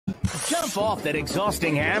Jump off that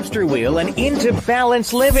exhausting hamster wheel and into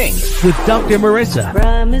balanced living with Dr. Marissa.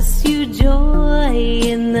 Promise you joy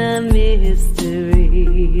in the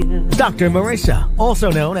mystery. Dr. Marissa,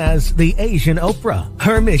 also known as the Asian Oprah.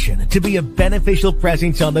 Her mission, to be a beneficial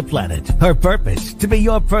presence on the planet. Her purpose, to be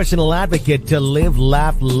your personal advocate to live,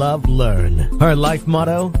 laugh, love, learn. Her life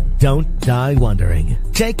motto, don't die wondering.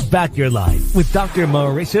 Take back your life with Dr.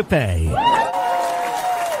 Marissa Pay.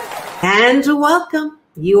 And welcome.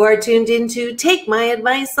 You are tuned into Take My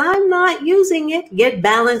Advice. I'm not using it. Get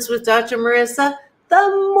balanced with Dr. Marissa,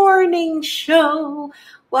 the morning show.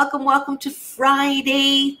 Welcome to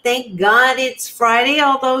Friday. Thank God it's Friday,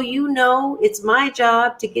 although you know it's my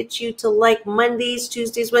job to get you to like Mondays,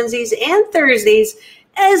 Tuesdays, Wednesdays, and Thursdays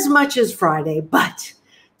as much as Friday. But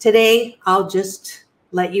today, I'll just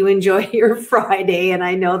let you enjoy your Friday. And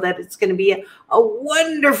I know that it's going to be a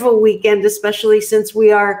wonderful weekend, especially since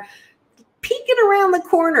we are peeking around the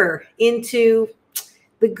corner into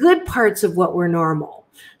the good parts of what we're normal.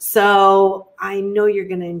 So I know you're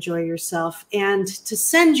going to enjoy yourself. And to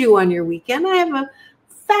send you on your weekend, I have a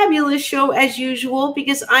fabulous show as usual,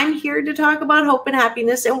 because I'm here to talk about hope and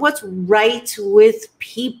happiness and what's right with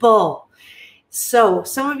people. So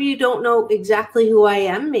some of you don't know exactly who I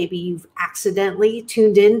am. Maybe you've accidentally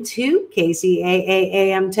tuned into KCAA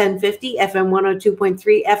AM 1050, FM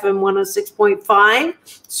 102.3, FM 106.5,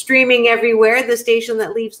 streaming everywhere, the station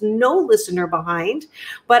that leaves no listener behind.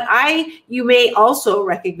 But you may also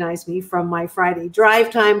recognize me from my Friday drive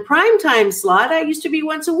time, prime time slot. I used to be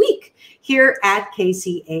once a week here at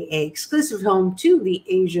KCAA, exclusive home to the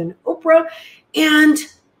Asian Oprah. And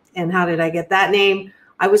how did I get that name?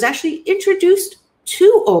 I was actually introduced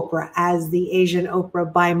to Oprah as the Asian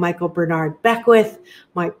Oprah by Michael Bernard Beckwith,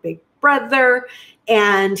 my big brother,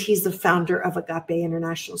 and he's the founder of Agape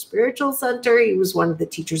International Spiritual Center. He was one of the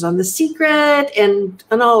teachers on The Secret and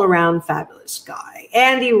an all-around fabulous guy.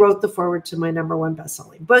 And he wrote the foreword to my #1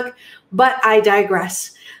 best-selling book, but I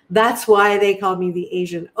digress. That's why they called me the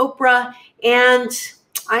Asian Oprah, and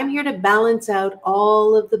I'm here to balance out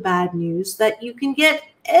all of the bad news that you can get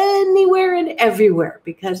anywhere and everywhere,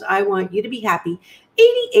 because I want you to be happy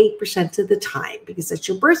 88% of the time, because that's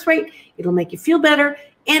your birthright. It'll make you feel better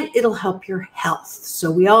and it'll help your health.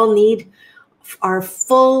 So we all need our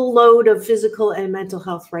full load of physical and mental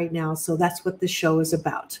health right now. So that's what this show is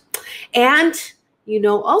about. And you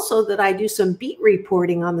know also that I do some beat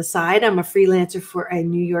reporting on the side. I'm a freelancer for a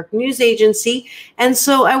New York news agency. And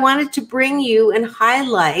so I wanted to bring you and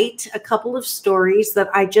highlight a couple of stories that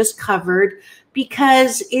I just covered,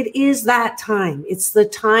 because it is that time. It's the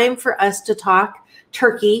time for us to talk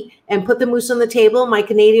turkey and put the moose on the table, my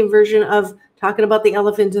Canadian version of talking about the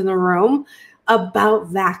elephant in the room, about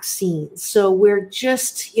vaccines. So we're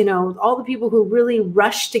just, all the people who really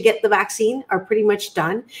rushed to get the vaccine are pretty much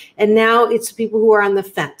done. And now it's the people who are on the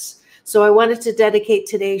fence. So I wanted to dedicate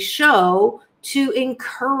today's show to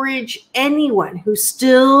encourage anyone who's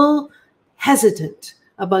still hesitant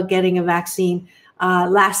about getting a vaccine.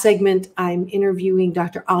 Last segment, I'm interviewing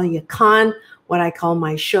Dr. Alya Khan, what I call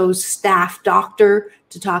my show's staff doctor,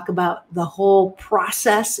 to talk about the whole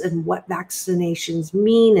process and what vaccinations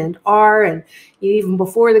mean and are, and even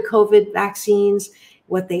before the COVID vaccines,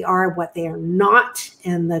 what they are, what they are not.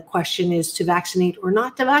 And the question is to vaccinate or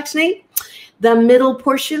not to vaccinate. The middle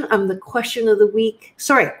portion, the question of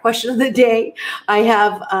the day. I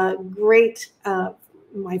have a great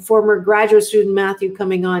my former graduate student, Matthew,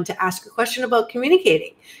 coming on to ask a question about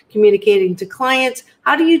communicating to clients.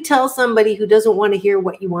 How do you tell somebody who doesn't want to hear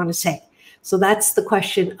what you want to say? So that's the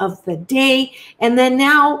question of the day. And then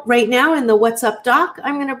right now in the What's Up Doc,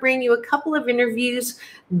 I'm going to bring you a couple of interviews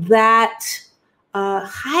that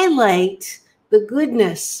highlight the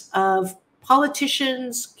goodness of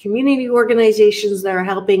politicians, community organizations that are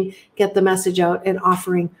helping get the message out and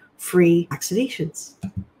offering free vaccinations.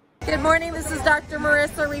 Good morning, this is Dr.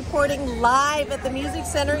 Marissa reporting live at the Music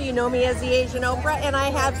Center. You know me as the Asian Oprah, and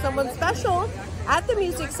I have someone special at the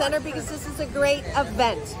Music Center because this is a great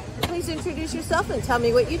event. Please introduce yourself and tell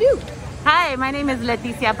me what you do. Hi, my name is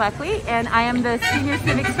Leticia Pacui, and I am the Senior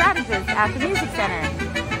Civic Strategist at the Music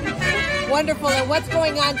Center. Wonderful, and what's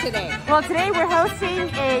going on today? Well, today we're hosting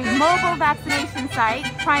a mobile vaccination site,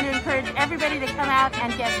 trying to encourage everybody to come out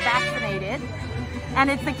and get vaccinated. And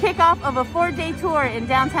it's the kickoff of a 4-day tour in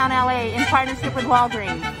downtown LA in partnership with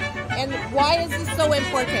Walgreens. And why is this so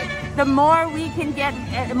important? The more we can get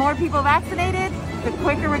more people vaccinated, the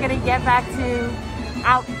quicker we're going to get back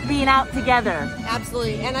to being out together.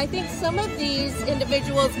 Absolutely. And I think some of these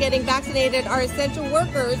individuals getting vaccinated are essential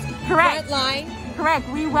workers. Correct. Frontline. Correct.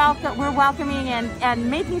 We're welcoming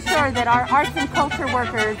and making sure that our arts and culture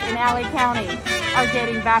workers in Alya County are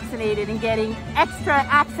getting vaccinated and getting extra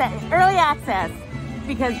access, early access,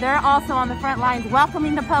 because they're also on the front lines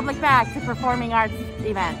welcoming the public back to performing arts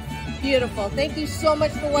events. Beautiful. Thank you so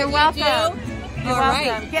much for what You're you welcome. do. You're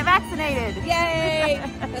welcome. Get vaccinated. Yay!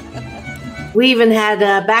 We even had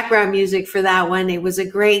background music for that one. It was a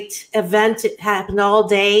great event. It happened all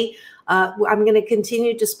day. I'm going to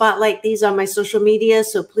continue to spotlight these on my social media,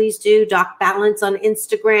 so please do. Doc Balance on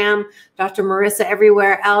Instagram, Dr. Marissa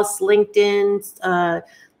everywhere else, LinkedIn,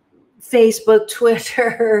 Facebook,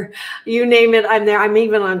 Twitter, you name it, I'm there. I'm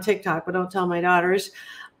even on TikTok, but don't tell my daughters.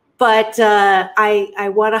 But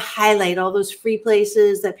I want to highlight all those free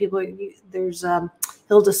places that people, there's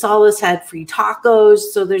Hilda Salas had free tacos.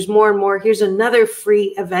 So there's more and more. Here's another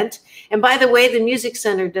free event. And by the way, the Music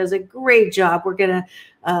Center does a great job. We're going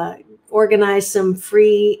to organize some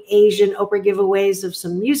free Asian Oprah giveaways of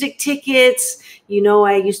some music tickets. You know,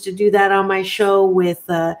 I used to do that on my show with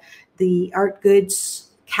the Art Goods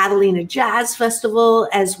Catalina Jazz Festival,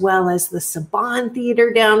 as well as the Saban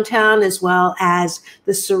Theater downtown, as well as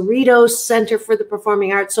the Cerritos Center for the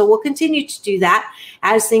Performing Arts. So we'll continue to do that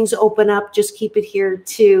as things open up. Just keep it here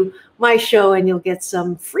to my show and you'll get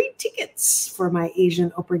some free tickets for my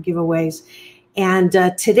Asian Oprah giveaways. And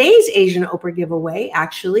today's Asian Oprah giveaway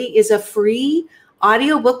actually is a free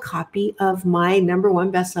audiobook copy of my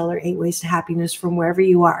 #1 bestseller, 8 Ways to Happiness from Wherever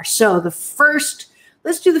You Are. So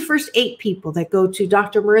let's do the first 8 people that go to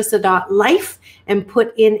drmarissa.life and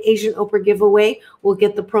put in Asian Oprah giveaway. We'll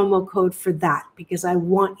get the promo code for that because I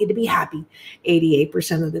want you to be happy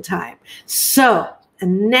 88% of the time. So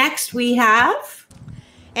next we have...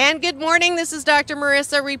 And good morning. This is Dr.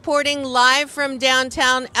 Marissa reporting live from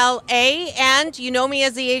downtown LA. And you know me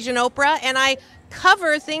as the Asian Oprah, and I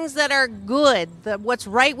cover things that are good, what's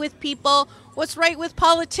right with people, what's right with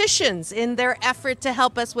politicians in their effort to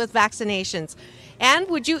help us with vaccinations. And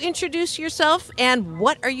would you introduce yourself and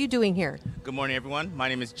what are you doing here? Good morning, everyone. My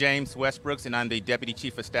name is James Westbrooks, and I'm the Deputy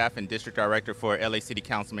Chief of Staff and District Director for LA City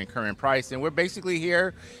Councilman Curran Price. And we're basically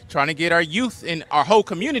here trying to get our youth in our whole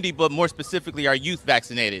community, but more specifically our youth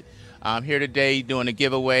vaccinated. I'm here today doing a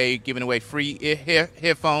giveaway, giving away free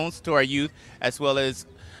headphones to our youth, as well as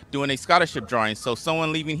doing a scholarship drawing. So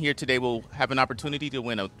someone leaving here today will have an opportunity to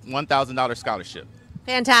win a $1,000 scholarship.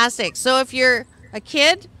 Fantastic. So if you're a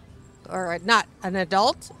kid, or not an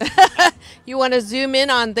adult, you want to zoom in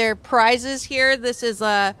on their prizes here. This is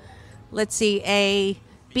a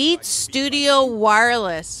Beats Studio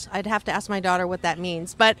Wireless. I'd have to ask my daughter what that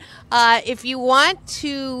means. But if you want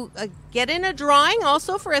to get in a drawing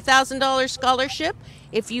also for a $1,000 scholarship,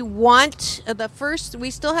 if you want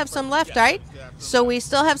we still have some left, right? So we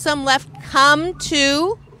still have some left. Come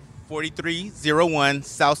to 4301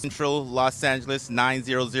 South Central, Los Angeles,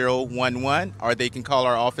 90011, or they can call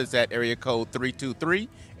our office at area code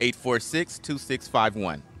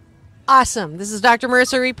 323-846-2651. Awesome. This is Dr.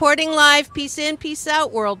 Marissa reporting live. Peace in, peace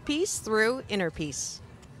out, world peace through inner peace.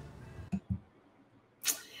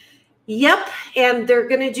 Yep, and they're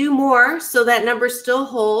going to do more, so that number still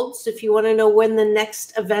holds if you want to know when the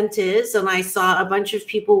next event is. And I saw a bunch of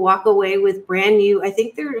people walk away with brand new, I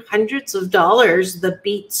think they're hundreds of dollars, the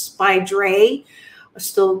Beats by Dre. I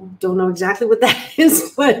still don't know exactly what that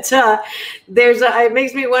is, but it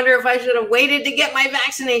makes me wonder if I should have waited to get my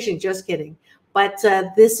vaccination. Just kidding. But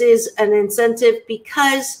this is an incentive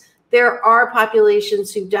because there are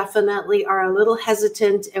populations who definitely are a little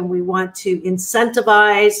hesitant, and we want to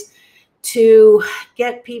incentivize to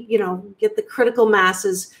get people, get the critical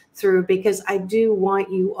masses through, because I do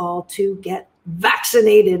want you all to get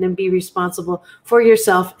vaccinated and be responsible for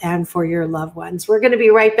yourself and for your loved ones. We're going to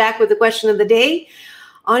be right back with the question of the day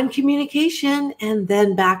on communication, and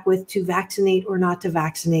then back with to vaccinate or not to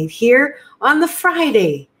vaccinate here on the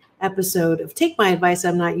Friday episode of Take My Advice,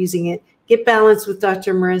 I'm Not Using It. Get Balanced with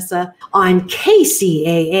Dr. Marissa on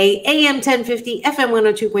KCAA, AM 1050, FM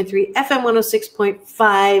 102.3, FM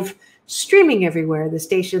 106.5, streaming everywhere, the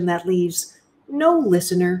station that leaves no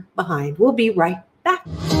listener behind. We'll be right back.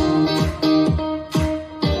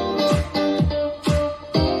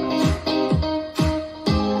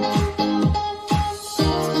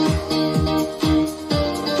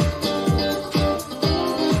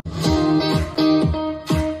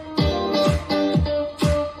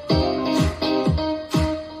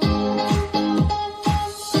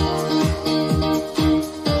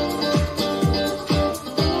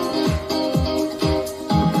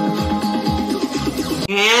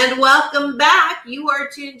 Welcome back. You are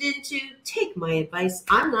tuned into Take My Advice,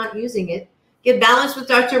 I'm Not Using It. Get Balanced with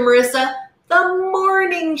Dr. Marissa, the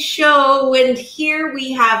morning show. And here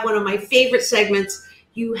we have one of my favorite segments.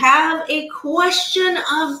 You have a question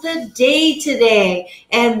of the day today.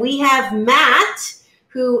 And we have Matt,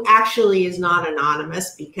 who actually is not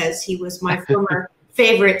anonymous because he was my former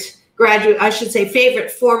favorite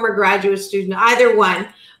former graduate student, either one.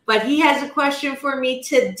 But he has a question for me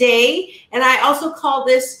today. And I also call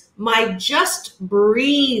this my Just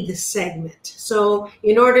Breathe segment. So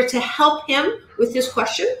in order to help him with his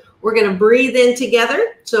question, we're going to breathe in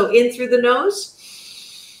together. So in through the nose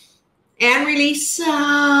and release.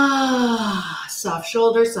 Soft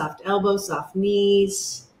shoulder, soft elbow, soft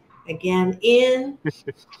knees. Again, in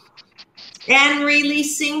and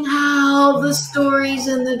releasing all the stories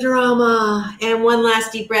and the drama. And one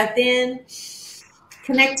last deep breath in.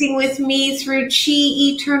 Connecting with me through Chi,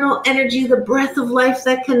 eternal energy, the breath of life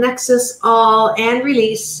that connects us all, and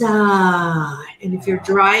release. And if you're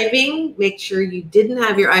driving, make sure you didn't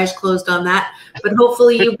have your eyes closed on that, but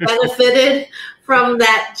hopefully you benefited from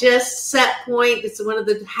that just set point. It's one of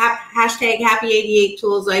the hashtag Happy 88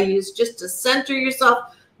 tools I use just to center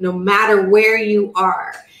yourself no matter where you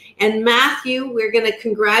are. And Matthew, we're going to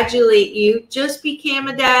congratulate you. Just became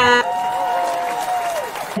a dad.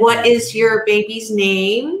 What is your baby's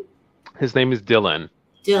name? His name is Dylan.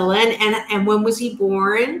 Dylan. And when was he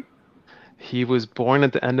born? He was born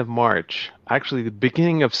at the end of March. Actually, the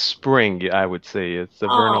beginning of spring, I would say. It's the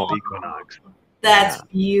vernal equinox. That's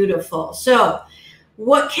beautiful. So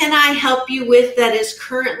what can I help you with that is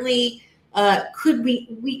currently,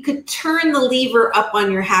 we could turn the lever up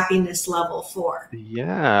on your happiness level for?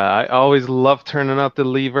 Yeah, I always love turning up the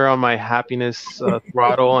lever on my happiness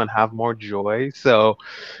throttle and have more joy. So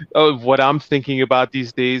what I'm thinking about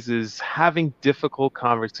these days is having difficult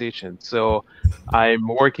conversations. So I'm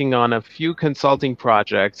working on a few consulting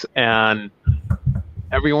projects and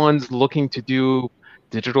everyone's looking to do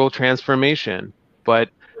digital transformation, but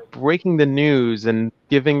breaking the news and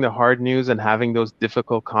giving the hard news and having those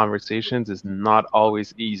difficult conversations is not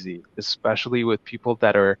always easy, especially with people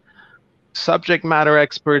that are subject matter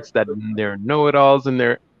experts, that they're know-it-alls in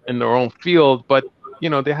their own field, but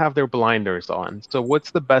they have their blinders on. So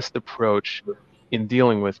what's the best approach in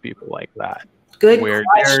dealing with people like that? Good where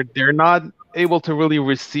question. they're not able to really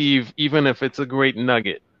receive, even if it's a great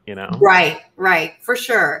nugget, Right, for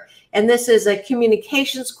sure. And this is a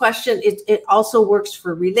communications question. It also works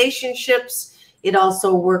for relationships. It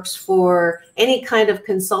also works for any kind of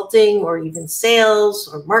consulting or even sales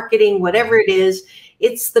or marketing, whatever it is.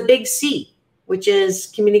 It's the big C, which is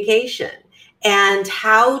communication. And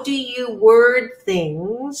how do you word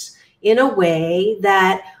things in a way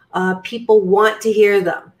that people want to hear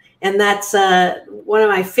them? And that's one of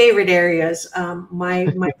my favorite areas.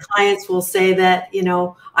 My clients will say that,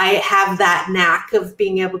 I have that knack of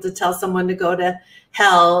being able to tell someone to go to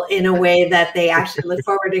hell in a way that they actually look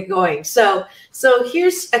forward to going. So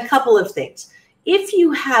here's a couple of things. If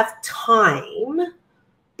you have time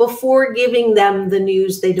before giving them the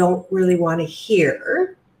news they don't really want to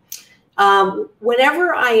hear,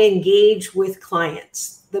 whenever I engage with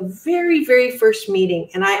clients, the very, very first meeting,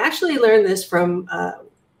 and I actually learned this from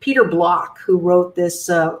Peter Block, who wrote this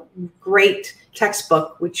great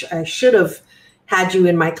textbook, which I should have had you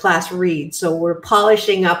in my class read. So we're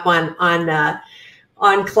polishing up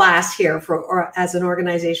on class here or as an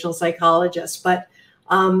organizational psychologist. But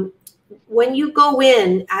when you go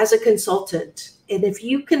in as a consultant, and if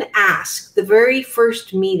you can ask the very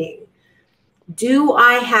first meeting, do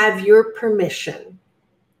I have your permission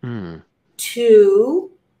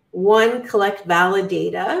to, one, collect valid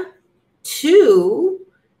data, two,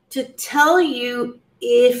 to tell you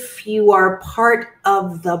if you are part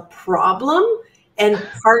of the problem and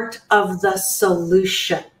part of the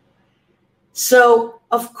solution. So,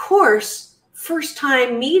 of course, first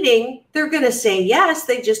time meeting, they're going to say yes.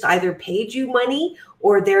 They just either paid you money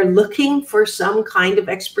or they're looking for some kind of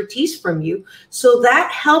expertise from you. So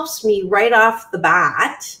that helps me right off the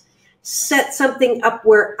bat set something up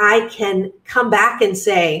where I can come back and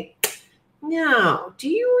say, now, do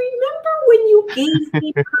you remember when you gave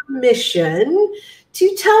me permission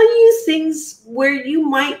to tell you things where you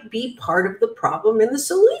might be part of the problem and the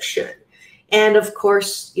solution? And of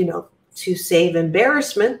course, to save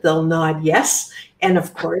embarrassment, they'll nod yes. And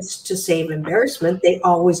of course, to save embarrassment, they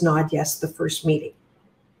always nod yes the first meeting.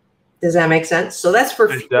 Does that make sense? So that's for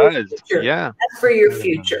future. Yeah. That's for your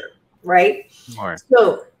future, right? More.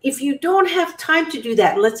 So if you don't have time to do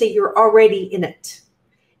that, let's say you're already in it,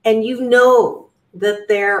 and you know that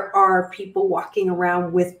there are people walking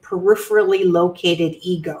around with peripherally located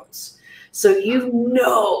egos. So you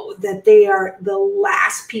know that they are the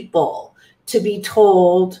last people to be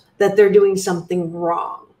told that they're doing something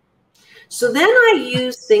wrong. So then I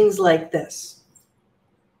use things like this.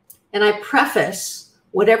 And I preface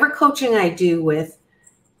whatever coaching I do with,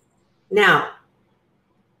 now,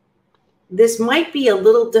 this might be a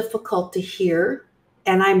little difficult to hear,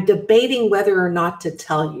 and I'm debating whether or not to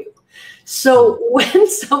tell you. So when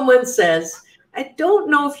someone says, I don't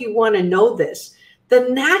know if you want to know this, the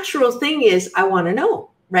natural thing is, I want to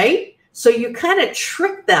know, right? So you kind of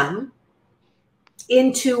trick them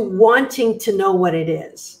into wanting to know what it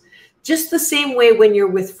is. Just the same way when you're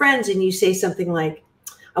with friends and you say something like,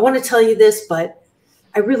 I want to tell you this, but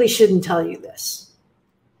I really shouldn't tell you this.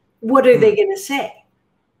 What are they going to say?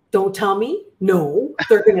 Don't tell me? No,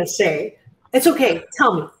 they're going to say, it's okay,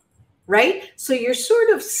 tell me, right? So you're sort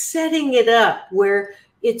of setting it up where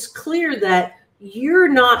it's clear that you're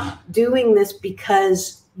not doing this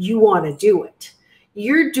because you want to do it.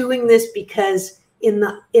 You're doing this because in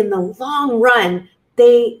the long run,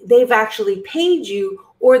 they've actually paid you,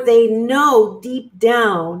 or they know deep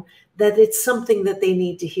down that it's something that they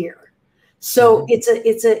need to hear. So it's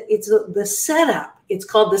the setup. It's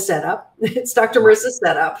called the setup. It's Dr. Marissa's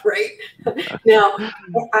setup, right? Now,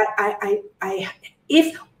 I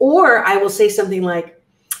will say something like,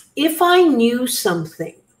 if I knew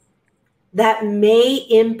something that may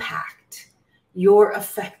impact your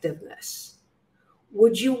effectiveness,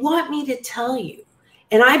 would you want me to tell you?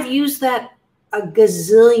 And I've used that a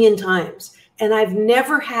gazillion times, and I've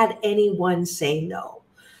never had anyone say no.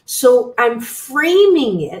 So I'm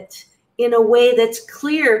framing it in a way that's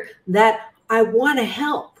clear that I want to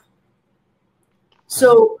help.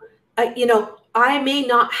 So, I may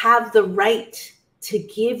not have the right to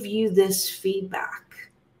give you this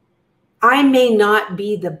feedback. I may not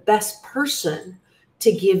be the best person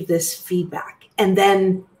to give this feedback, and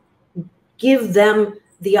then give them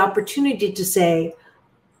the opportunity to say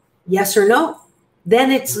yes or no.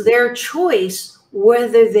 Then it's their choice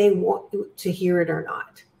whether they want to hear it or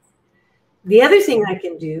not. The other thing I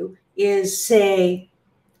can do is say,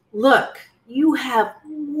 look, you have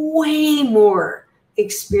way more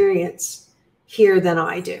experience here than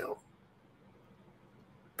I do.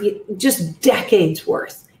 Just decades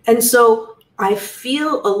worth. And so I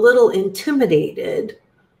feel a little intimidated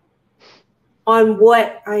on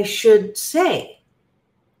what I should say.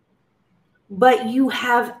 But you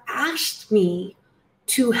have asked me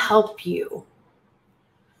to help you.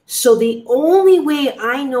 So the only way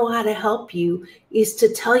I know how to help you is to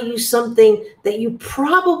tell you something that you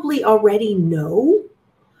probably already know,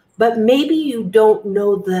 but maybe you don't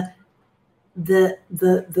know the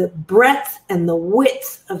breadth and the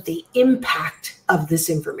width of the impact of this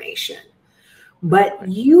information. But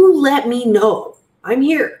you let me know. I'm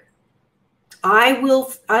here. I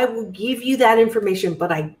will give you that information,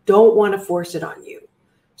 but I don't want to force it on you.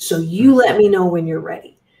 So you let me know when you're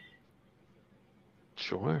ready.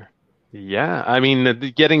 Sure. Yeah. I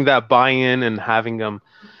mean, getting that buy-in and having them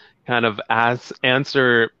kind of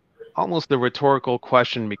answer almost the rhetorical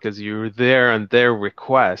question because you're there on their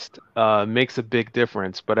request makes a big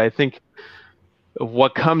difference. But I think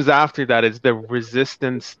what comes after that is the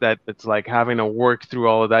resistance that it's like having to work through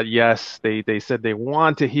all of that. Yes, they said they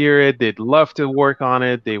want to hear it. They'd love to work on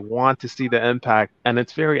it. They want to see the impact. And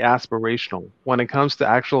it's very aspirational. When it comes to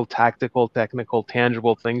actual tactical, technical,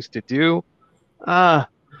 tangible things to do,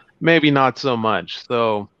 maybe not so much.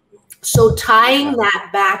 So tying that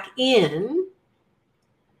back in,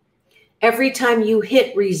 every time you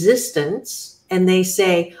hit resistance and they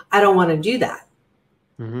say, I don't want to do that.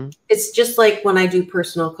 It's just like when I do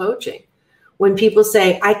personal coaching. When people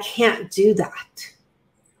say, I can't do that,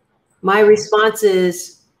 my response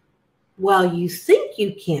is, well, you think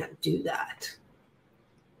you can't do that,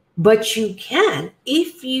 but you can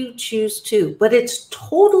if you choose to, but it's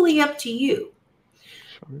totally up to you.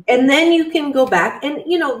 And then you can go back and,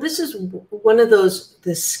 this is one of those,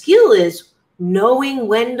 the skill is knowing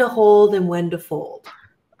when to hold and when to fold,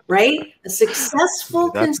 right? A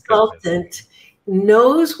successful consultant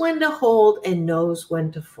knows when to hold and knows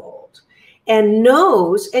when to fold and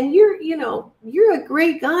knows, and you're a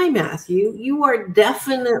great guy, Matthew. You are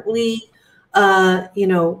definitely,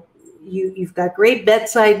 you've got great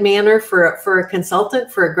bedside manner for a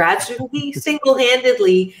consultant, for a grad student. He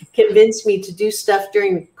single-handedly convinced me to do stuff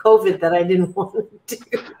during COVID that I didn't want to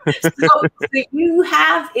do. So you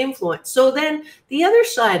have influence. So then the other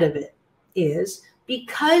side of it is,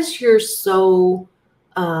 because you're so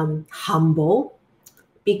humble,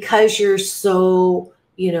 because you're so,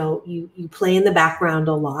 you play in the background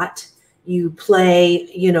a lot, you play,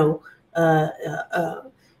 you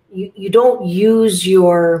don't use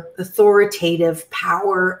your authoritative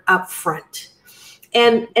power up front.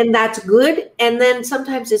 And that's good. And then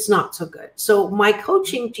sometimes it's not so good. So my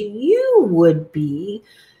coaching to you would be,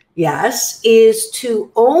 yes, is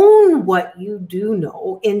to own what you do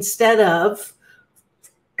know instead of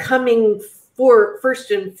coming for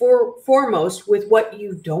first and foremost with what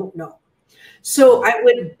you don't know. So I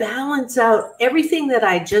would balance out everything that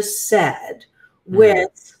I just said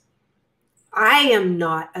with, I am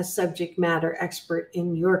not a subject matter expert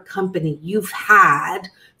in your company. You've had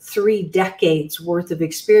 3 decades worth of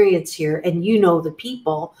experience here, and you know the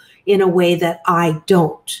people in a way that I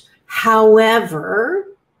don't. However,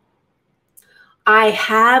 I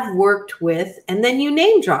have worked with, and then you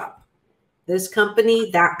name drop this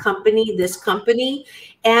company, that company, this company,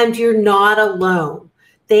 and you're not alone.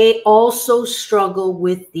 They also struggle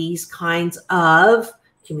with these kinds of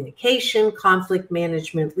communication, conflict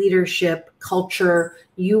management, leadership, culture,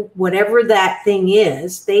 whatever that thing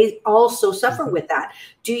is, they also suffer with that.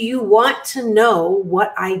 Do you want to know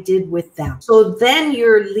what I did with them? So then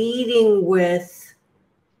you're leading with,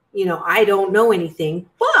 I don't know anything,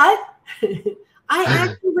 but I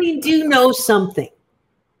actually do know something.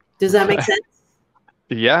 Does that make sense?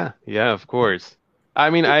 Yeah, of course. I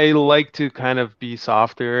mean, I like to kind of be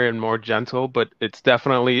softer and more gentle, but it's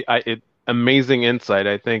definitely amazing insight.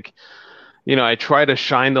 I think, I try to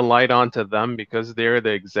shine the light onto them because they're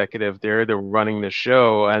the executive, they're the running the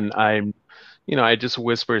show, and I just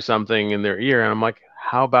whisper something in their ear, and I'm like,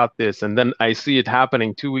 "How about this?" And then I see it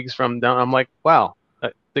happening 2 weeks from now. I'm like, "Wow,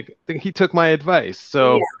 he took my advice."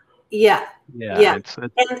 So yeah. It's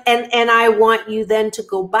And I want you then to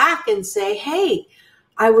go back and say, "Hey,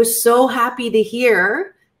 I was so happy to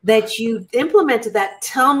hear that you implemented that.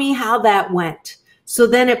 Tell me how that went." So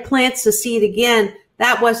then it plants the seed again.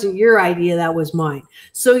 That wasn't your idea, that was mine.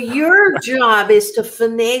 So your job is to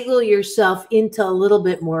finagle yourself into a little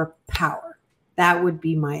bit more power. That would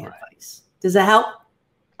be my advice. Does that help?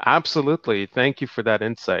 Absolutely. Thank you for that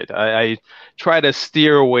insight. I try to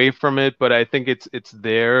steer away from it, but I think it's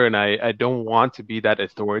there, and I don't want to be that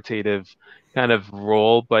authoritative kind of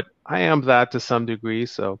role, but I am that to some degree.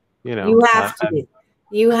 So, you have to be.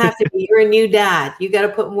 You have to be. You're a new dad. You got to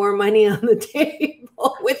put more money on the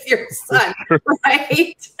table with your son,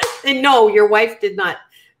 right? And no, your wife did not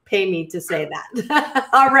pay me to say that.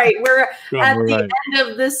 All right, we're at the end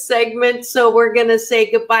of this segment, so we're going to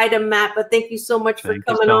say goodbye to Matt, but thank you so much for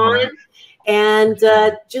coming on. And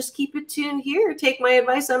just keep it tuned here. Take my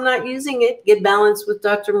advice. I'm not using it. Get balanced with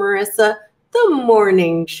Dr. Marissa, the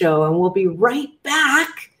morning show, and we'll be right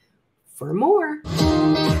back for more.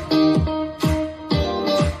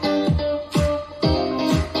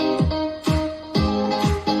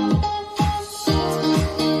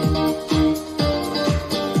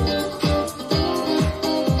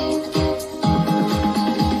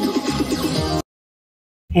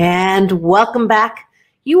 And welcome back.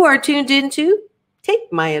 You are tuned into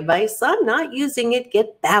Take My Advice. I'm not using it.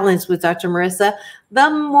 Get balanced with Dr. Marissa, the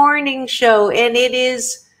morning show. And it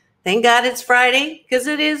is, thank God it's Friday, because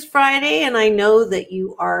it is Friday. And I know that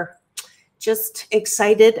you are just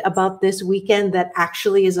excited about this weekend that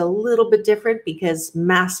actually is a little bit different because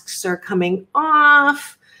masks are coming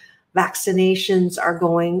off. Vaccinations are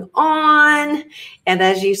going on. And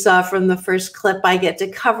as you saw from the first clip, I get to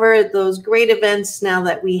cover those great events now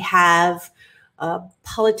that we have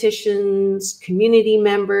politicians, community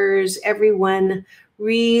members, everyone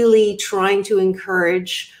really trying to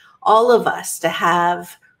encourage all of us to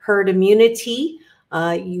have herd immunity.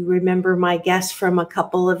 You remember my guest from a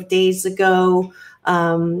couple of days ago,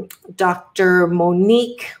 Dr.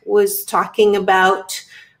 Monique was talking about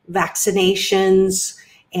vaccinations.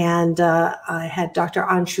 And I had Dr.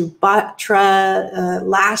 Anshu Batra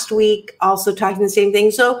last week also talking the same thing.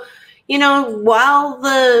 So, while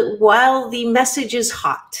the message is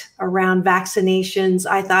hot around vaccinations,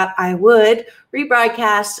 I thought I would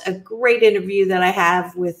rebroadcast a great interview that I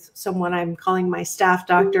have with someone I'm calling my staff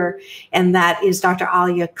doctor, and that is Dr.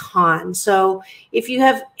 Alya Khan. So if you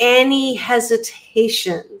have any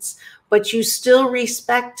hesitations, but you still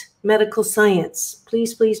respect medical science,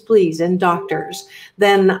 please, please, please, and doctors,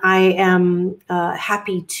 then I am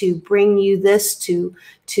happy to bring you this to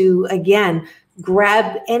again,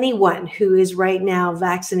 grab anyone who is right now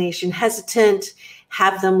vaccination hesitant,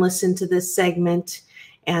 have them listen to this segment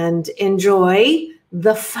and enjoy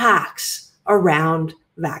the facts around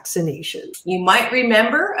vaccination. You might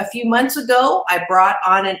remember a few months ago, I brought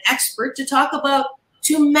on an expert to talk about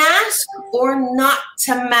to mask or not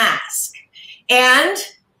to mask. And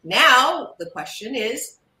now the question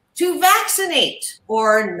is to vaccinate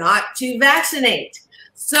or not to vaccinate.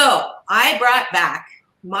 So I brought back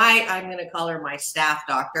I'm going to call her my staff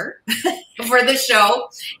doctor for the show.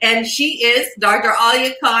 And she is Dr.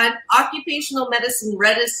 Alya Khan, Occupational Medicine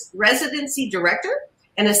Residency Director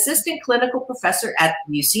and Assistant Clinical Professor at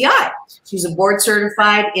UCI. She's a board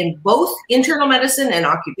certified in both internal medicine and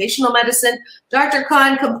occupational medicine. Dr.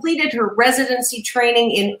 Khan completed her residency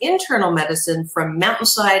training in internal medicine from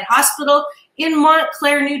Mountainside Hospital in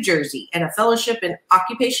Montclair, New Jersey, and a fellowship in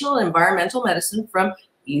occupational and environmental medicine from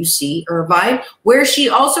UC Irvine, where she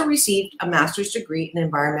also received a master's degree in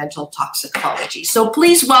environmental toxicology. So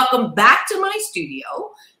please welcome back to my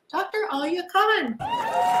studio, Dr. Alya Khan.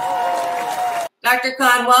 Dr.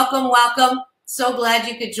 Khan, welcome, welcome. So glad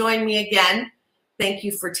you could join me again. Thank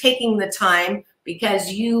you for taking the time,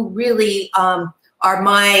 because you really are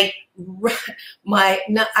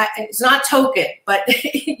it's not token, but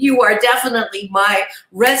you are definitely my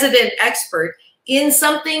resident expert in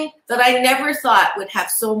something that I never thought would have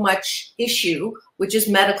so much issue, which is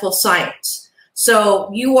medical science. So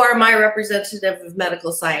you are my representative of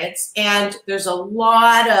medical science, and there's a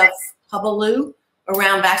lot of hullabaloo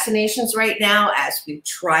around vaccinations right now as we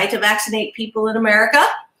try to vaccinate people in America,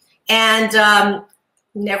 and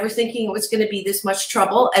never thinking it was going to be this much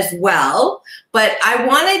trouble as well. But I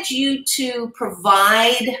wanted you to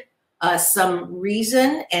provide some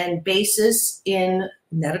reason and basis in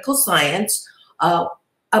medical science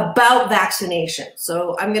about vaccination.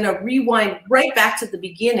 So I'm going to rewind right back to the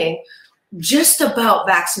beginning, just about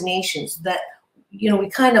vaccinations that, we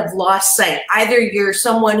kind of lost sight. Either you're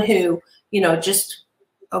someone who, just,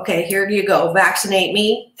 okay, here you go, vaccinate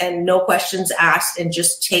me and no questions asked, and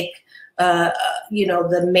just take,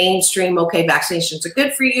 the mainstream, okay, vaccinations are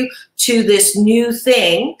good for you, to this new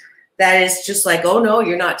thing that is just like, oh no,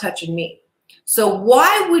 you're not touching me. So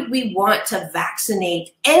why would we want to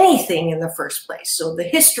vaccinate anything in the first place? So the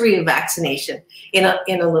history of vaccination in a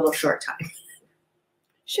little short time.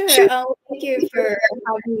 Sure. Thank you for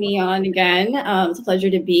having me on again. It's a pleasure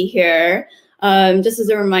to be here. Just as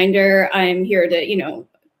a reminder, I'm here to,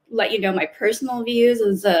 let you know my personal views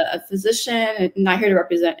as a physician, and not here to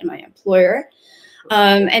represent my employer.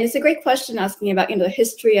 And it's a great question asking about, the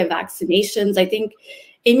history of vaccinations. I think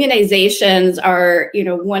immunizations are,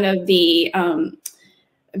 one of the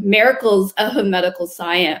miracles of medical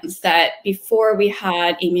science, that before we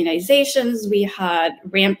had immunizations, we had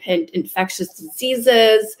rampant infectious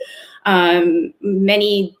diseases,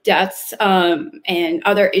 many deaths, and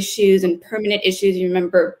other issues and permanent issues.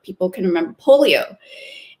 People can remember polio,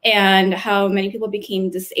 and how many people became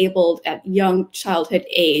disabled at young childhood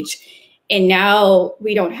age. And now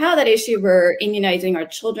we don't have that issue. We're immunizing our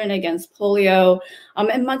children against polio,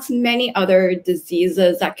 amongst many other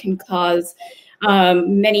diseases that can cause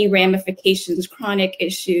many ramifications, chronic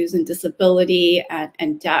issues and disability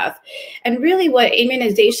and death. And really what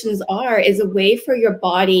immunizations are is a way for your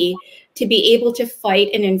body to be able to fight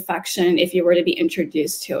an infection if you were to be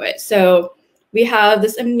introduced to it. So we have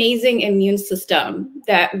this amazing immune system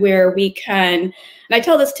where we can, and I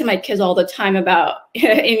tell this to my kids all the time about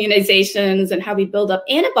immunizations and how we build up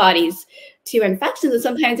antibodies to infections. And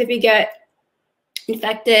sometimes if we get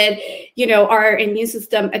infected, our immune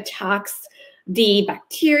system attacks the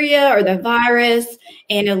bacteria or the virus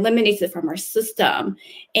and eliminates it from our system.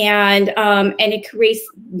 And it creates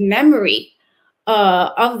memory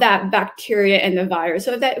of that bacteria and the virus,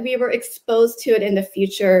 so that we were exposed to it in the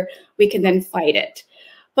future, we can then fight it.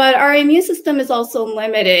 But our immune system is also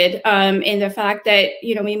limited in the fact that,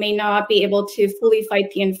 we may not be able to fully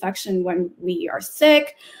fight the infection when we are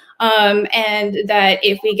sick. And that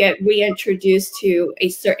if we get reintroduced to a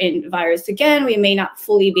certain virus again, we may not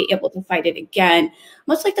fully be able to fight it again.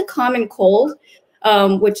 Much like the common cold,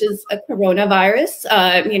 which is a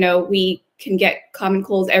coronavirus, we can get common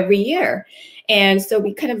colds every year. And so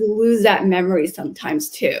we kind of lose that memory sometimes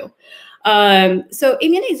too. So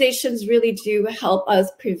immunizations really do help us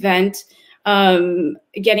prevent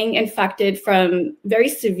getting infected from very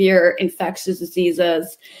severe infectious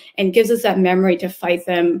diseases, and gives us that memory to fight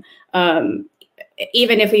them,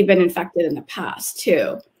 even if we've been infected in the past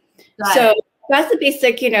too. So that's the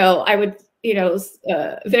basic, I would,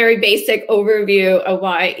 very basic overview of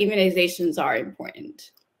why immunizations are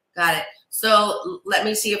important. Got it. So let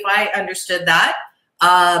me see if I understood that.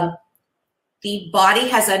 The body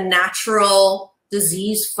has a natural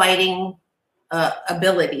disease fighting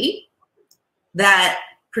ability that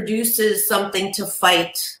produces something to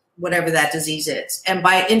fight whatever that disease is. And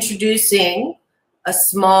by introducing a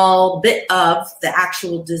small bit of the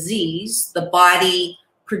actual disease, the body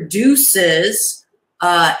produces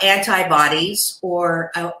antibodies,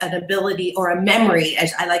 or an ability, or a memory,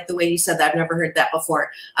 as I like the way you said that, I've never heard that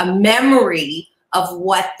before, a memory of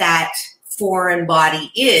what that foreign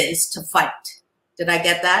body is to fight. Did I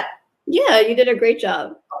get that? Yeah, you did a great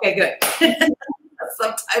job. Okay, good.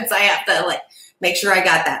 Sometimes I have to like make sure I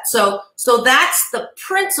got that. So that's the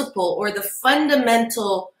principle or the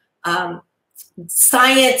fundamental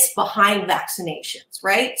science behind vaccinations,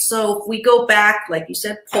 right? So if we go back, like you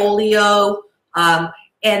said, polio,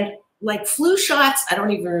 and like flu shots, I don't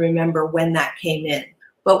even remember when that came in,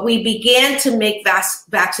 but we began to make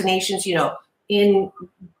vaccinations, you know, in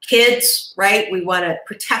kids, right? We want to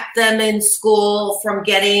protect them in school from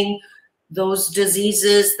getting those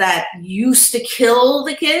diseases that used to kill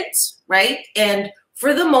the kids, right? And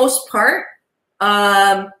for the most part,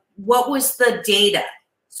 what was the data?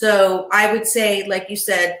 So I would say, like you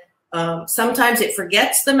said, sometimes it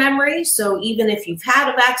forgets the memory. So even if you've had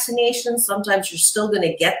a vaccination, sometimes you're still going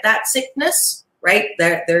to get that sickness, right?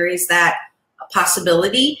 There is that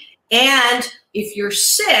possibility. And if you're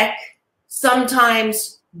sick,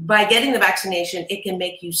 sometimes by getting the vaccination, it can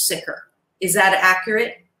make you sicker. Is that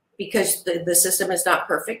accurate? Because the system is not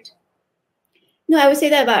perfect? No, I would say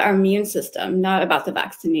that about our immune system, not about the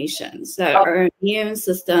vaccinations. That our immune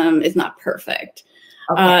system is not perfect.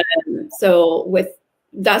 Okay.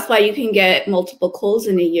 That's why you can get multiple colds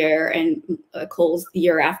in a year and colds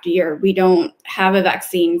year after year. We don't have a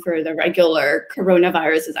vaccine for the regular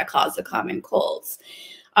coronaviruses that cause the common colds.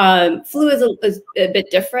 Flu is a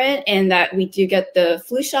bit different in that we do get the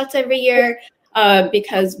flu shots every year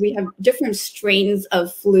because we have different strains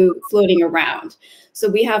of flu floating around. So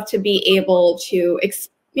we have to be able to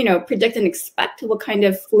predict and expect what kind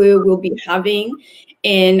of flu we'll be having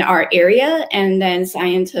in our area, and then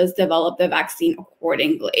scientists develop the vaccine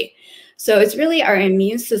accordingly. So it's really our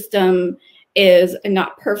immune system is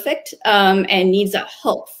not perfect and needs that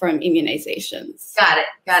help from immunizations. Got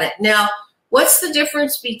it. Now, what's the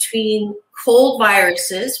difference between cold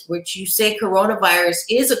viruses, which you say coronavirus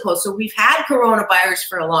is a cold? So we've had coronavirus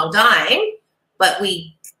for a long time, but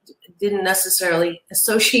we didn't necessarily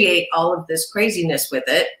associate all of this craziness with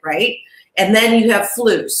it, right? And then you have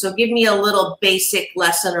flu. So give me a little basic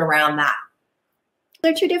lesson around that.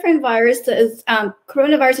 There are two different viruses.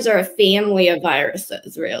 Coronaviruses are a family of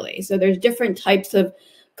viruses, really. So there's different types of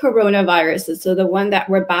coronaviruses. So the one that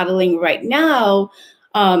we're battling right now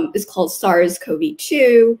is called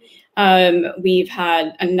SARS-CoV-2. We've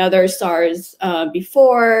had another SARS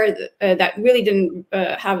before that really didn't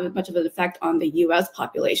have much of an effect on the US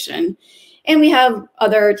population. And we have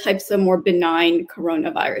other types of more benign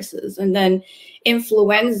coronaviruses. And then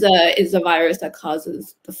influenza is a virus that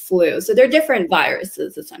causes the flu. So they're different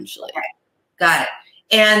viruses, essentially. Got it.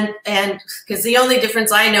 And because the only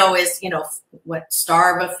difference I know is, what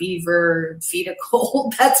starve a fever, feed a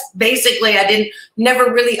cold. That's basically,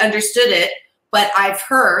 never really understood it. But I've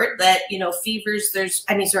heard that, fevers,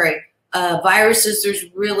 viruses, there's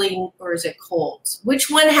really, or is it colds? Which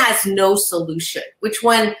one has no solution? Which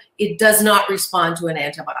one, it does not respond to an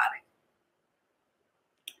antibiotic?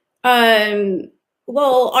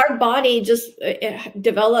 Well, our body just can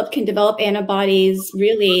develop antibodies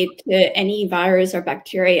really to any virus or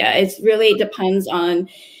bacteria. It really depends on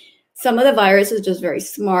some of the viruses just very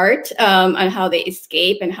smart on how they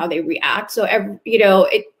escape and how they react. So,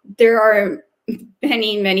 there are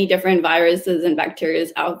many different viruses and bacteria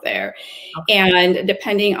out there. Okay. And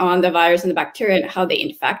depending on the virus and the bacteria and how they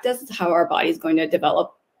infect us, is how our body is going to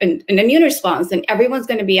develop an immune response. And everyone's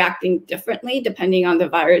going to be acting differently depending on the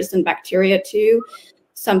virus and bacteria too.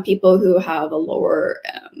 Some people who have a lower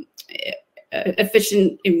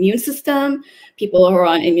efficient immune system, people who are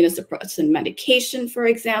on immunosuppressant medication, for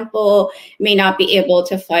example, may not be able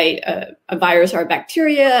to fight a virus or a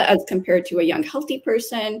bacteria as compared to a young, healthy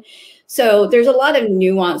person. So there's a lot of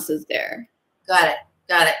nuances there. Got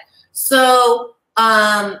it. So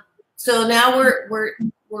now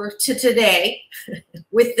we're to today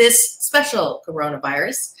with this special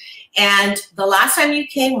coronavirus. And the last time you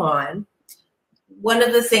came on, one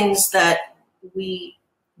of the things that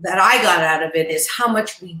I got out of it is how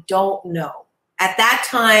much we don't know. At that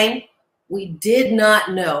time, we did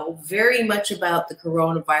not know very much about the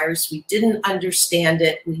coronavirus. We didn't understand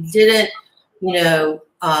it. We didn't, we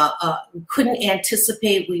couldn't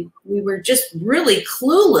anticipate. We were just really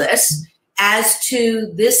clueless as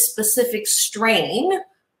to this specific strain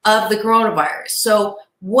of the coronavirus. So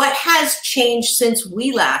what has changed since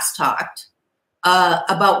we last talked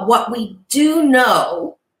about what we do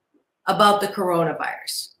know about the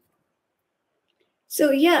coronavirus? So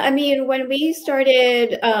yeah, when we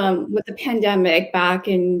started with the pandemic back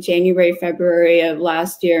in January, February of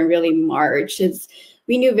last year, and really March,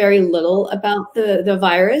 we knew very little about the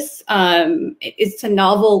virus. It's a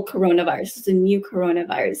novel coronavirus. It's a new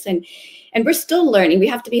coronavirus. And we're still learning. We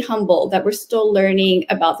have to be humble that we're still learning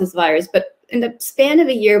about this virus. But in the span of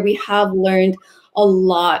a year, we have learned a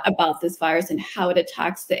lot about this virus and how it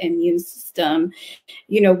attacks the immune system,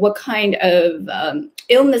 what kind of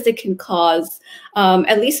illness it can cause,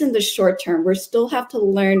 at least in the short term. We still have to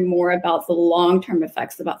learn more about the long-term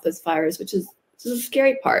effects about this virus, which is the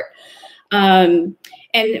scary part.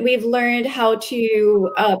 And we've learned how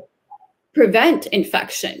to prevent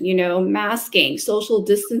infection, masking, social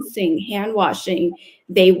distancing, hand washing,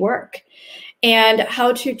 they work. And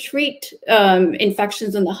how to treat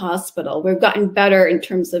infections in the hospital. We've gotten better in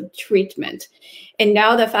terms of treatment. And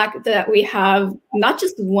now the fact that we have not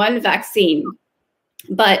just one vaccine,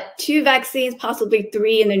 but 2 vaccines, possibly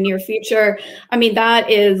 3 in the near future, I mean, that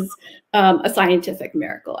is a scientific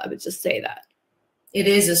miracle. I would just say that. It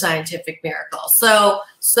is a scientific miracle. So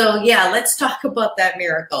yeah, let's talk about that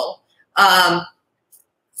miracle.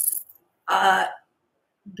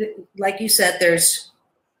 Like you said, there's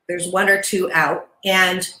 1 or 2 out,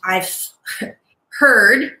 and I've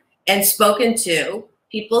heard and spoken to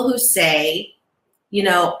people who say,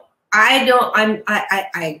 I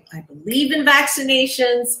believe in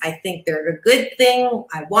vaccinations. I think they're a good thing.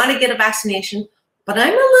 I want to get a vaccination, but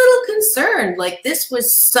I'm a little concerned. Like, this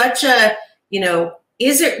was such a,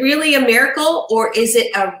 is it really a miracle, or is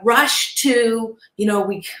it a rush to,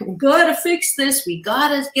 we gotta fix this, we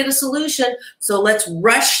gotta get a solution, so let's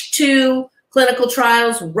rush to clinical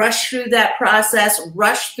trials, rush through that process,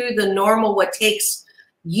 rush through the normal, what takes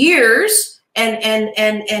years,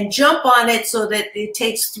 and jump on it so that it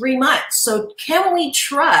takes 3 months. So can we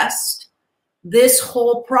trust this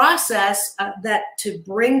whole process that to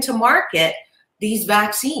bring to market these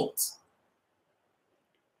vaccines?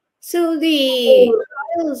 So the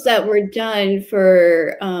trials that were done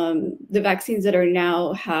for the vaccines that are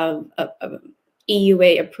now have a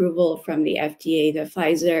EUA approval from the FDA, the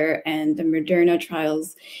Pfizer and the Moderna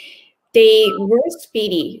trials, they were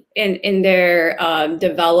speedy in their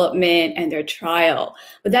development and their trial,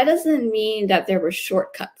 but that doesn't mean that there were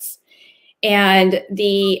shortcuts. And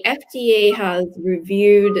the FDA has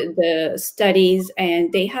reviewed the studies,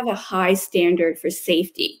 and they have a high standard for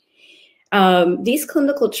safety. These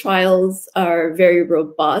clinical trials are very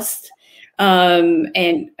robust.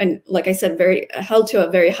 And like I said, held to a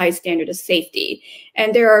very high standard of safety.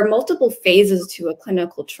 And there are multiple phases to a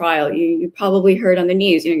clinical trial. You probably heard on the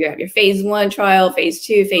news, you have your phase 1 trial, phase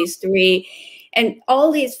 2, phase 3, and all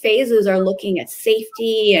these phases are looking at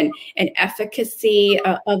safety and efficacy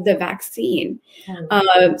of the vaccine.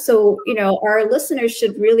 So, our listeners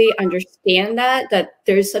should really understand that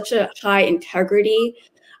there's such a high integrity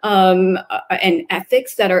and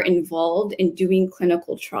ethics that are involved in doing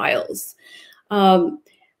clinical trials.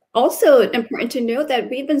 Also important to note that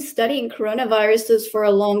we've been studying coronaviruses for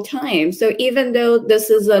a long time. So even though this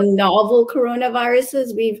is a novel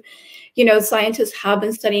coronaviruses, scientists have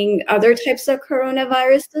been studying other types of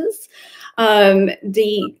coronaviruses.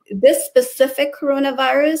 This specific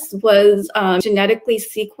coronavirus was genetically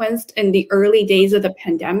sequenced in the early days of the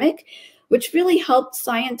pandemic, which really helped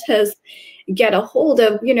scientists get a hold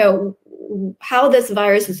of, how this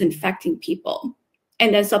virus is infecting people,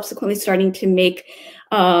 and then subsequently starting to make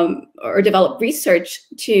or develop research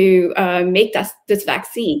to make this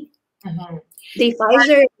vaccine. Mm-hmm. The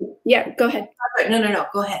Pfizer, yeah, go ahead. No,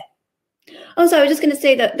 go ahead. Oh, so I was just going to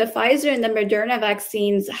say that the Pfizer and the Moderna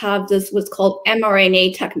vaccines have what's called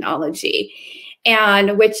mRNA technology,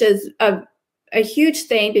 and which is a huge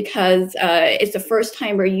thing because it's the first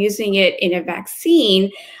time we're using it in a vaccine.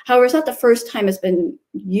 However, it's not the first time it's been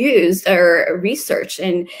used or researched.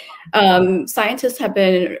 And scientists have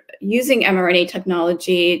been using mRNA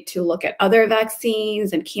technology to look at other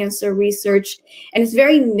vaccines and cancer research. And it's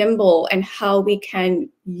very nimble in how we can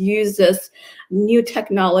use this new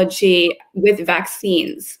technology with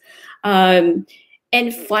vaccines.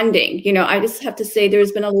 And funding, I just have to say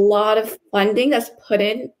there's been a lot of funding that's put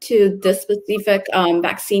into this specific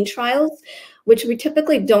vaccine trials, which we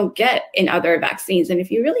typically don't get in other vaccines. And if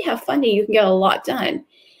you really have funding, you can get a lot done.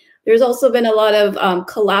 There's also been a lot of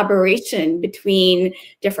collaboration between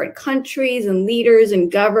different countries and leaders and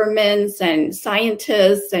governments and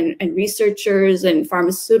scientists and researchers and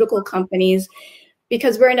pharmaceutical companies,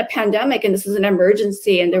 because we're in a pandemic and this is an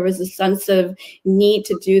emergency, and there was a sense of need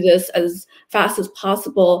to do this as fast as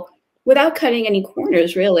possible without cutting any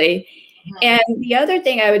corners, really. And the other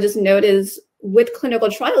thing I would just note is with clinical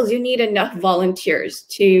trials, you need enough volunteers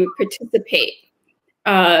to participate.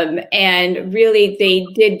 And really, they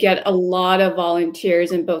did get a lot of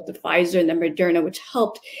volunteers in both the Pfizer and the Moderna, which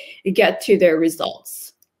helped get to their results.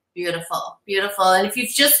 Beautiful, beautiful. And if you've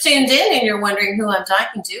just tuned in and you're wondering who I'm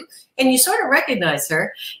talking to, and you sort of recognize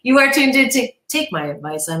her, you are tuned in to Take My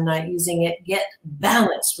Advice, I'm Not Using It, Get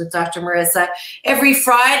Balanced with Dr. Marissa every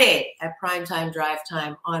Friday at primetime drive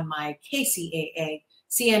time on my KCAA,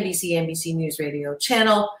 CNBC, NBC News Radio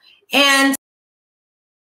channel. And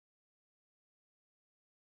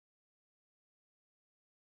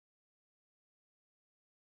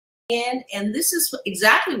this is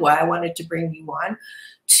exactly why I wanted to bring you on,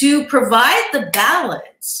 to provide the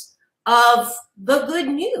balance of the good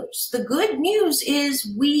news. The good news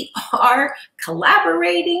is we are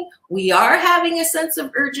collaborating. We are having a sense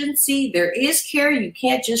of urgency. There is care. You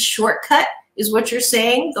can't just shortcut, is what you're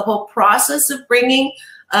saying, the whole process of bringing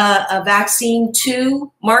a vaccine to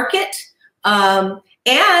market.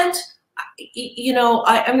 And, you know,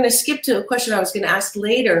 I'm going to skip to a question I was going to ask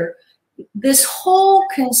later. This whole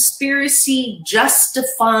conspiracy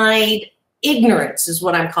justified ignorance is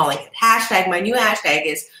what I'm calling it. Hashtag, my new hashtag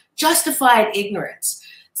is justified ignorance.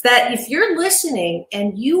 It's that if you're listening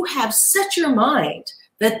and you have set your mind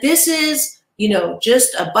that this is, you know,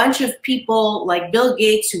 just a bunch of people like Bill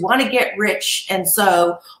Gates who want to get rich, and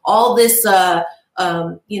so all this,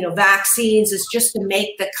 you know, vaccines is just to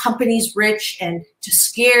make the companies rich and to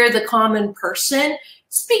scare the common person,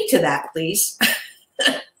 speak to that, please.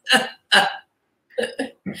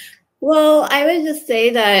 Well, I would just say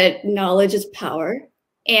that knowledge is power.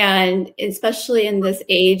 And especially in this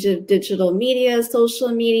age of digital media, social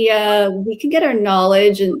media, we can get our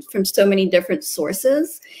knowledge from so many different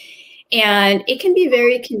sources. And it can be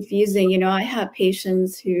very confusing. You know, I have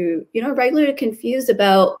patients who, you know, are regularly confused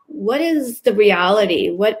about what is the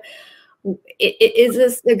reality? Is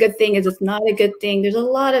this a good thing? Is this not a good thing? There's a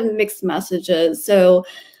lot of mixed messages. So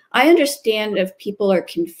I understand if people are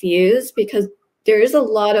confused, because there is a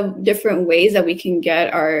lot of different ways that we can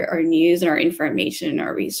get our news and our information and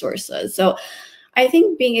our resources. So I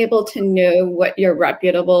think being able to know what your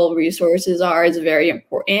reputable resources are is very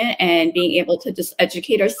important, and being able to just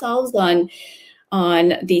educate ourselves on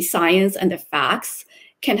the science and the facts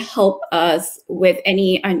can help us with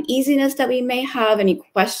any uneasiness that we may have, any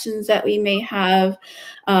questions that we may have.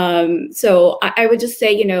 So I would just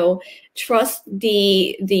say, you know, trust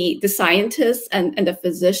the scientists and the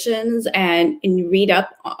physicians, and read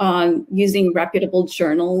up on using reputable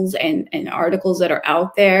journals and articles that are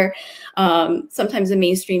out there. Sometimes the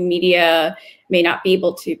mainstream media may not be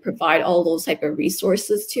able to provide all those type of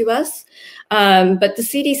resources to us. But the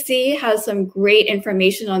CDC has some great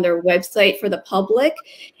information on their website for the public,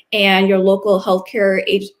 and your local healthcare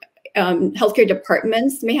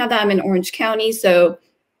departments may have that. I'm in Orange County, so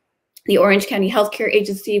the Orange County Healthcare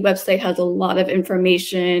Agency website has a lot of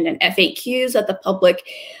information and FAQs that the public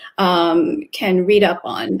can read up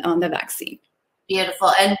on the vaccine.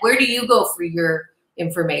 Beautiful. And where do you go for your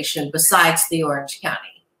information besides the Orange County?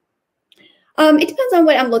 It depends on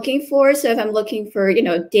what I'm looking for. So if I'm looking for, you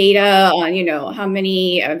know, data on, you know, how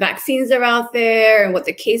many vaccines are out there and what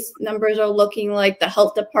the case numbers are looking like, the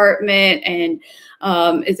health department and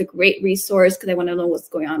is a great resource because I want to know what's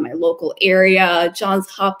going on in my local area. Johns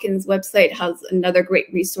Hopkins website has another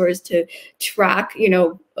great resource to track, you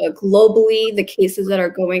know, globally the cases that are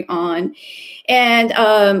going on. And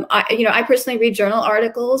I personally read journal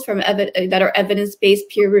articles from that are evidence-based,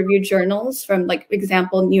 peer-reviewed journals from, like,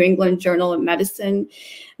 example, New England Journal of Medicine.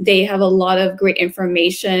 They have a lot of great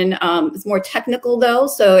information. It's more technical though,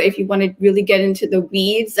 so if you want to really get into the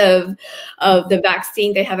weeds of the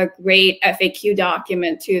vaccine, they have a great FAQ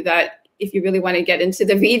document too. That if you really want to get into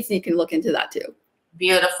the weeds, you can look into that too.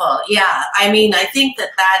 Beautiful. Yeah, I mean, I think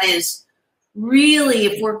that is really,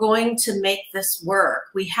 if we're going to make this work,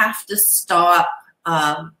 we have to stop,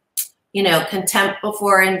 you know, contempt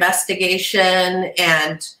before investigation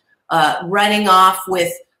and running off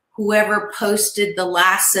with whoever posted the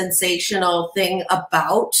last sensational thing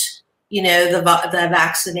about, you know, the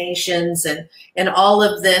vaccinations and all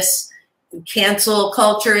of this cancel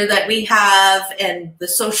culture that we have, and the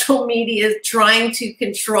social media trying to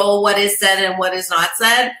control what is said and what is not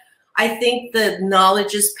said. I think the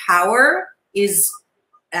knowledge is power is,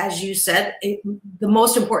 as you said, the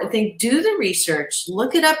most important thing. Do the research,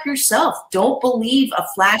 look it up yourself. Don't believe a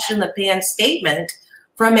flash in the pan statement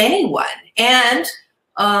from anyone. And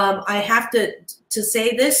I have to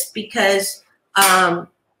say this because,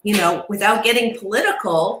 you know, without getting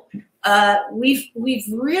political, we've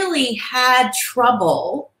really had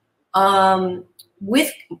trouble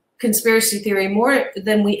with conspiracy theory more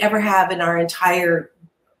than we ever have in our entire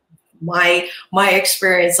my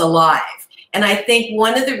experience alive. And I think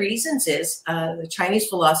one of the reasons is the Chinese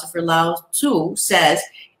philosopher Lao Tzu says,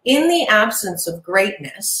 in the absence of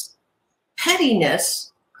greatness,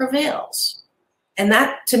 pettiness prevails. And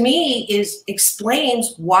that, to me,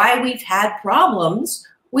 explains why we've had problems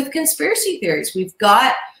with conspiracy theories. We've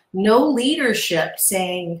got no leadership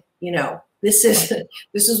saying, you know, this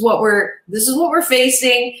is what we're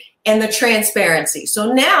facing, and the transparency.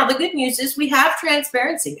 So now the good news is we have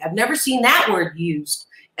transparency. I've never seen that word used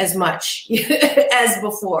as much as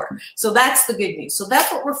before. So that's the good news. So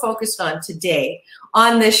that's what we're focused on today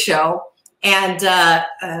on this show. And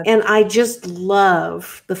I just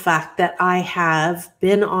love the fact that I have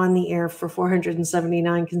been on the air for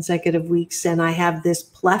 479 consecutive weeks, and I have this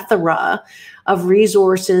plethora of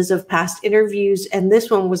resources of past interviews. And this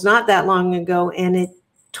one was not that long ago, and it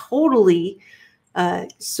totally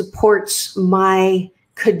supports my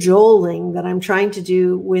cajoling that I'm trying to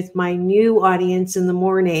do with my new audience in the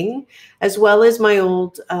morning, as well as my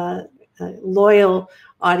old loyal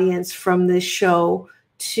audience from this show,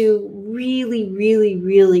 to really, really,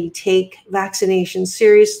 really take vaccination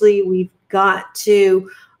seriously. We've got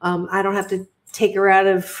to, I don't have to take her out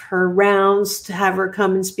of her rounds to have her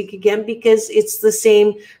come and speak again, because it's the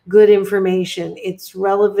same good information. It's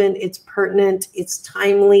relevant, it's pertinent, it's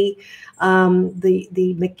timely.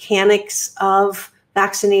 The mechanics of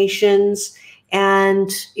vaccinations.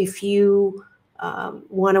 And if you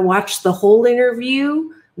want to watch the whole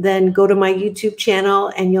interview, then go to my YouTube channel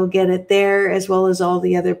and you'll get it there, as well as all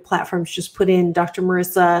the other platforms. Just put in Dr.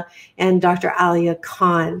 Marissa and Dr. Alya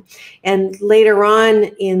Khan. And later on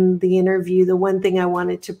in the interview, the one thing I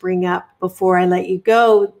wanted to bring up before I let you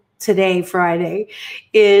go today, Friday,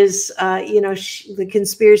 is, the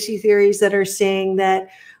conspiracy theories that are saying that,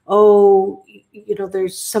 oh,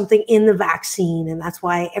 there's something in the vaccine, and that's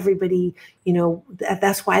why everybody,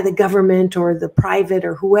 that's why the government or the private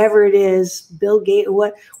or whoever it is, Bill Gates,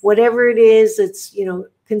 whatever it is that's,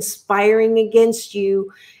 conspiring against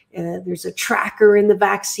you. There's a tracker in the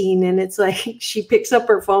vaccine, and it's like, she picks up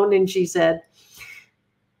her phone and she said,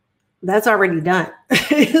 that's already done.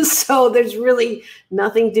 So there's really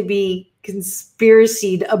nothing to be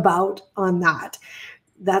conspiracied about on that.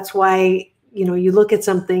 That's why, you look at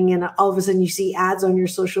something and all of a sudden you see ads on your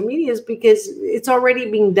social medias, because it's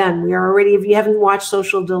already being done. We are already, if you haven't watched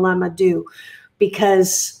Social Dilemma, do,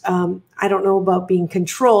 because I don't know about being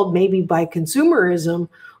controlled, maybe by consumerism,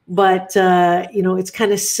 but, it's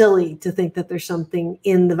kind of silly to think that there's something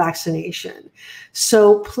in the vaccination.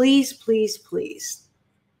 So please, please, please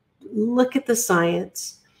look at the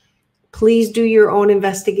science. Please do your own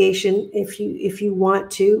investigation if you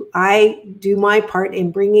want to. I do my part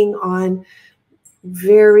in bringing on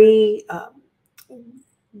very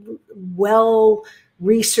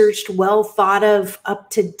well-researched, well thought of,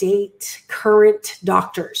 up-to-date, current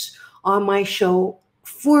doctors on my show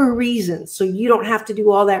for a reason. So you don't have to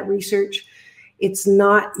do all that research. It's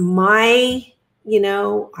not my,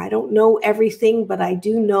 I don't know everything, but I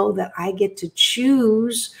do know that I get to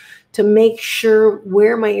choose to make sure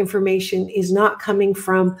where my information is not coming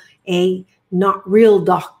from a not real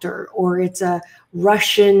doctor, or it's a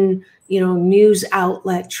Russian, news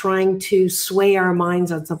outlet trying to sway our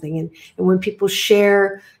minds on something. And when people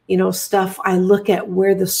share, stuff, I look at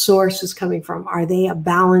where the source is coming from. Are they a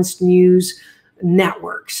balanced news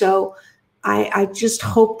network? So I just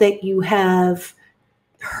hope that you have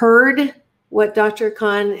heard what Dr.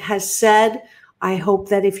 Khan has said. I hope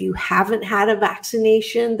that if you haven't had a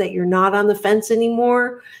vaccination, that you're not on the fence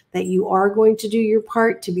anymore, that you are going to do your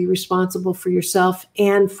part to be responsible for yourself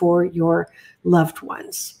and for your loved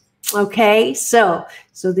ones. Okay, so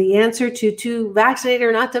the answer to vaccinate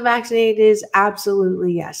or not to vaccinate is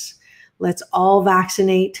absolutely yes. Let's all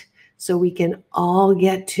vaccinate so we can all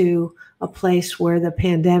get to a place where the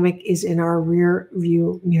pandemic is in our rear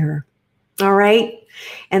view mirror. All right,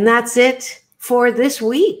 and that's it for this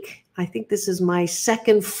week. I think this is my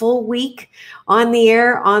second full week on the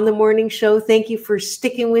air on the morning show. Thank you for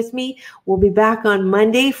sticking with me. We'll be back on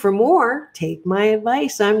Monday for more Take My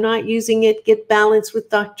Advice. I'm Not Using It. Get Balanced with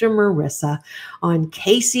Dr. Marissa on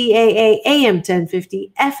KCAA AM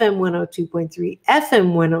 1050, FM 102.3,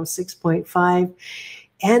 FM 106.5,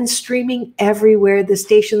 and streaming everywhere. The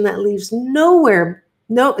station that leaves nowhere.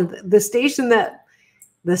 No, the station that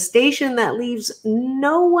leaves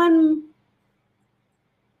no one.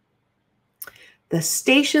 The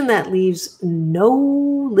station that leaves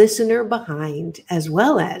no listener behind, as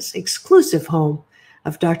well as exclusive home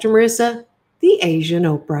of Dr. Marissa, the Asian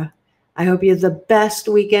Oprah. I hope you have the best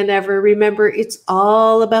weekend ever. Remember, it's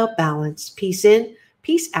all about balance. Peace in,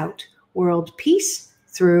 peace out. World peace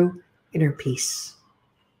through inner peace.